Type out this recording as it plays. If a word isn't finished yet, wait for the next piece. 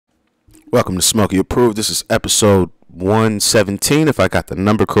Welcome to Smokey Approved. This is episode 117, if I got the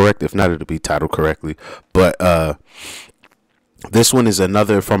number correct. If not, it'll be titled correctly. But this one is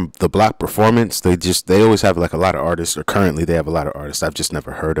another from the Block Performance. They always have like a lot of artists, or currently they have a lot of artists I've just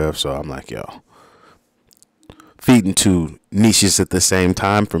never heard of. So I'm like, yo, feeding two niches at the same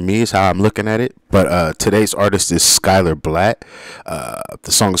time for me is how I'm looking at it. But today's artist is Skylar Blatt.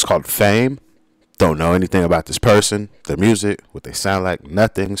 The song is called Fame. Don't know anything about this person, their music, what they sound like,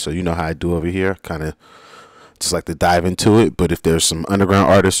 nothing. So you know how I do over here. Kind of just like to dive into it. But if there's some underground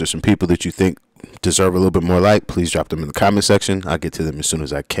artists or some people that you think deserve a little bit more light, please drop them in the comment section. I'll get to them as soon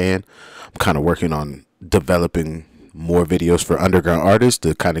as I can. I'm kind of working on developing more videos for underground artists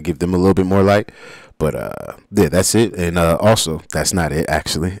to kind of give them a little bit more light. But yeah, that's it. And also, that's not it,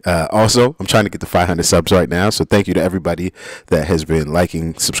 actually. Also, I'm trying to get to 500 subs right now. So thank you to everybody that has been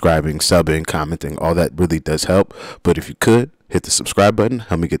liking, subscribing, subbing, commenting. All that really does help. But if you could, hit the subscribe button.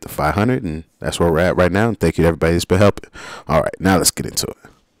 Help me get to 500. And that's where we're at right now. And thank you to everybody that's been helping. All right, now let's get into it.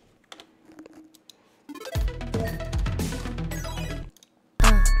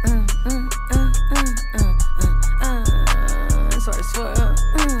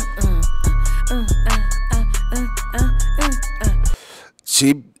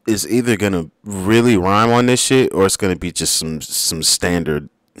 She is either gonna really rhyme on this shit, or it's gonna be just some standard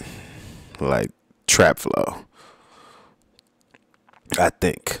like trap flow. I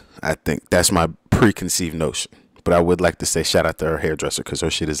think that's my preconceived notion. But I would like to say shout out to her hairdresser, because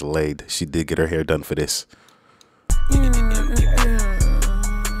her shit is laid. She did get her hair done for this. These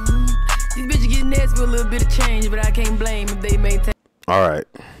bitches get nasty for a little bit of change, but I can't blame if they maintain. All right,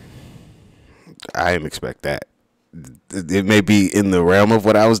 I didn't expect that. It may be in the realm of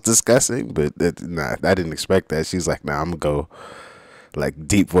what I was discussing, but nah, I didn't expect that. She's like, nah, I'm gonna go like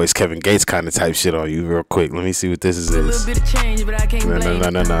deep voice Kevin Gates kind of type shit on you real quick. Let me see what this is. A little bit of change, but I can't blame.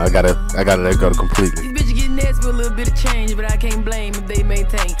 No. I gotta let go completely. These bitches get nasty for a little bit of change, but I can't blame if they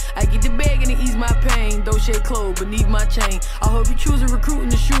maintain. I get the bag and it ease my pain. Don't shade clothes beneath my chain. I hope you choose a recruiting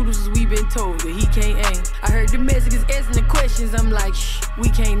the shooters, as we been told that he can't aim. I heard the messages asking the questions. I'm like, shh, we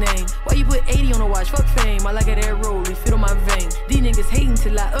can't name. Why you put 80 on the watch? Fuck fame. I like it that roll. It fit on my vein. These niggas hating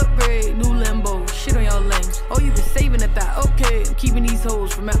till I upgrade. New Lambo. Shit on y'all lanes. Oh, you been saving a thought. Okay, I'm keeping these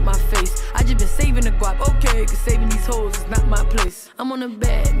hoes from out my face. I just been saving the guap. Okay, cause saving these hoes is not my place. I'm on a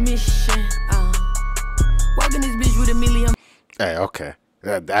bad mission. Walking this bitch with a million. Hey, okay.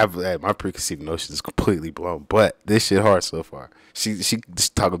 My preconceived notion is completely blown, but this shit hard so far. She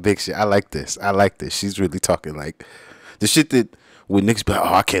just talking big shit. I like this. She's really talking like the shit that when niggas be like,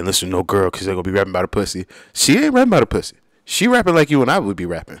 oh, I can't listen to no girl because they're gonna be rapping about a pussy. She ain't rapping about a pussy. She rapping like you and I would be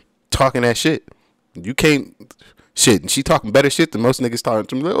rapping, talking that shit. You can't shit, and she talking better shit than most niggas talking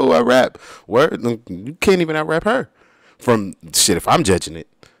to me. Like, oh, I rap. Word, you can't even out rap her. From shit, if I'm judging it,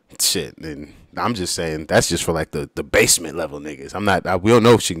 shit, then I'm just saying that's just for like the basement level niggas. We don't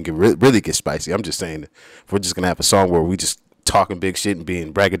know if she can really get spicy. I'm just saying if we're just gonna have a song where we just talking big shit and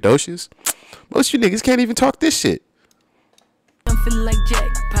being braggadocious, most of you niggas can't even talk this shit. I'm feeling like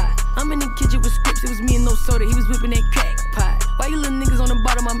jackpot. I'm in the kitchen with scripts. It was me and no soda. He was whipping that crack pot. Why you little niggas on the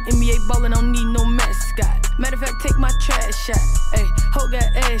bottom? I'm NBA ballin'. I don't need no mascot. Matter of fact, take my trash shot. Hey, hoe got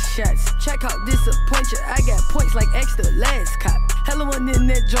ass shots. Check out disappoint ya. I got points like extra last cop. Hella wasn't in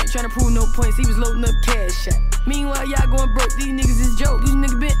that joint trying to prove no points. He was loading up cash shot. Meanwhile, y'all going broke. These niggas is joke. These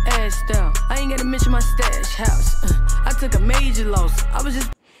niggas been assed out. I ain't gotta mention my stash house. I took a major loss. I was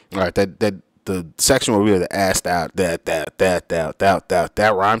just. All right, the section where we were asked out that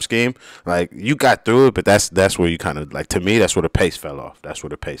rhyme scheme, like you got through it, but that's where you kind of like, to me, that's where the pace fell off.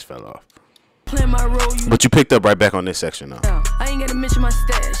 My role, but you picked up right back on this section now. I ain't gotta mention my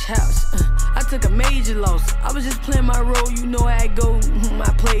stash house. I took a major loss. I was just playing my role, you know how I go.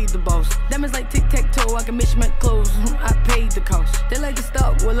 I played the boss. Diamonds like tic-tac-toe, I can mention my clothes. I paid the cost. They like to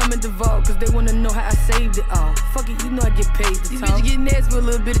stop while I'm in the vault, cause they wanna know how I saved it all. Fuck it, you know I get paid to These bitches get nasty for a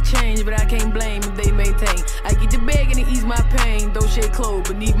little bit of change, but I can't blame if they maintain. I get the bag and it ease my pain. Don't shade clothes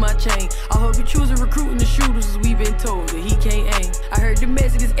beneath my chain. I hope you choose a recruiting the shooters, as we been told that he can't aim. I heard the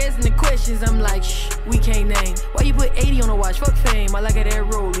messages asking the questions. I'm like, shh, we can't name. Why you put 80 on the watch? Fuck fame. I like it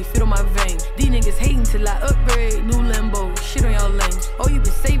that roll. It fit on my vein. These niggas hating till I upgrade. New Lambo. Shit on y'all lanes. Oh, you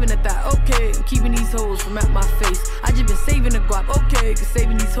been saving a thought. Okay, I'm keeping these hoes from out my face. I just been saving the guap. Okay, cause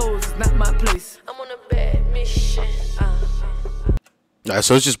saving these hoes is not my place. I'm on a bad mission. Alright,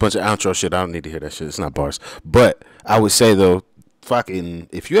 so it's just a bunch of outro shit. I don't need to hear that shit. It's not bars. But I would say though, fucking,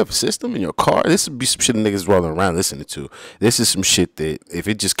 if you have a system in your car, this would be some shit niggas rolling around listening to. This is some shit that if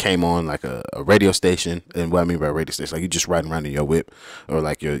it just came on like a radio station, and what I mean by radio station, like you just riding around in your whip or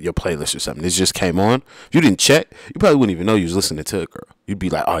like your playlist or something, it just came on. If you didn't check, you probably wouldn't even know you was listening to a girl. You'd be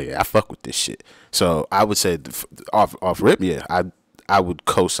like, oh yeah, I fuck with this shit. So I would say off rip, yeah, I would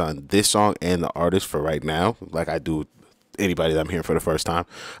co-sign this song and the artist for right now, like I do anybody that I'm hearing for the first time.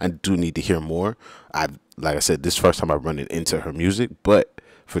 I do need to hear more. Like I said, this first time I'm running into her music, but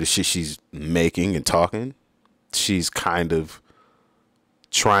for the shit she's making and talking, she's kind of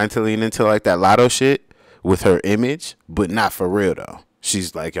trying to lean into like that Lotto shit with her image, but not for real though.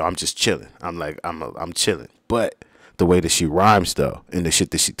 She's like, yo, I'm just chilling. I'm like, I'm chilling. But the way that she rhymes though, and the shit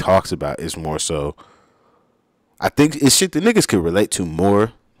that she talks about is more so, I think it's shit that niggas could relate to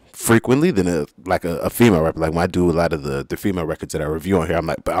more frequently than a female rapper. Like when I do a lot of the female records that I review on here, I'm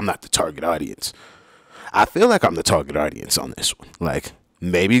like, but I'm not the target audience. I feel like I'm the target audience on this one. Like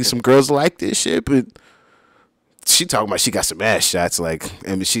maybe some girls like this shit, but she talking about she got some ass shots. Like,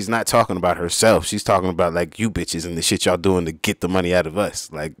 and she's not talking about herself. She's talking about like you bitches and the shit y'all doing to get the money out of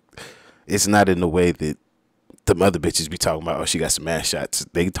us. Like it's not in the way that the other bitches be talking about, oh, she got some ass shots.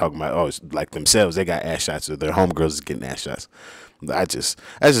 They talking about, oh, it's like themselves, they got ass shots, or their homegirls is getting ass shots. That's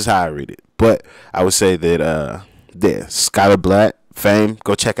just how I read it. But I would say that yeah, Skylar Blatt, Fame,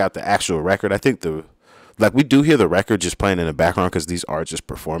 go check out the actual record. I think we do hear the record just playing in the background because these are just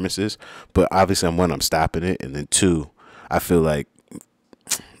performances. But obviously, I'm stopping it, and then two, I feel like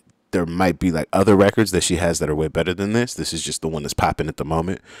there might be like other records that she has that are way better than this. This is just the one that's popping at the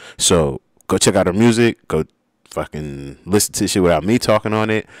moment. So go check out her music. Go fucking listen to shit without me talking on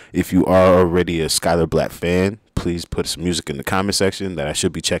it. If you are already a Skylar Blatt fan, please put some music in the comment section that I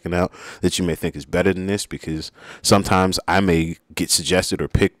should be checking out that you may think is better than this, because sometimes I may get suggested or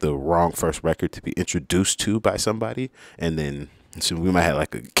pick the wrong first record to be introduced to by somebody, and then so we might have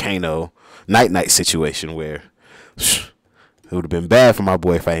like a Kano night situation where it would have been bad for my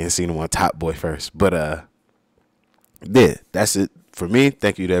boy if I hadn't seen him on Top Boy first. But yeah, that's it for me.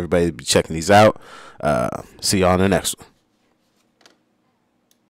 Thank you to everybody checking these out. See y'all in the next one.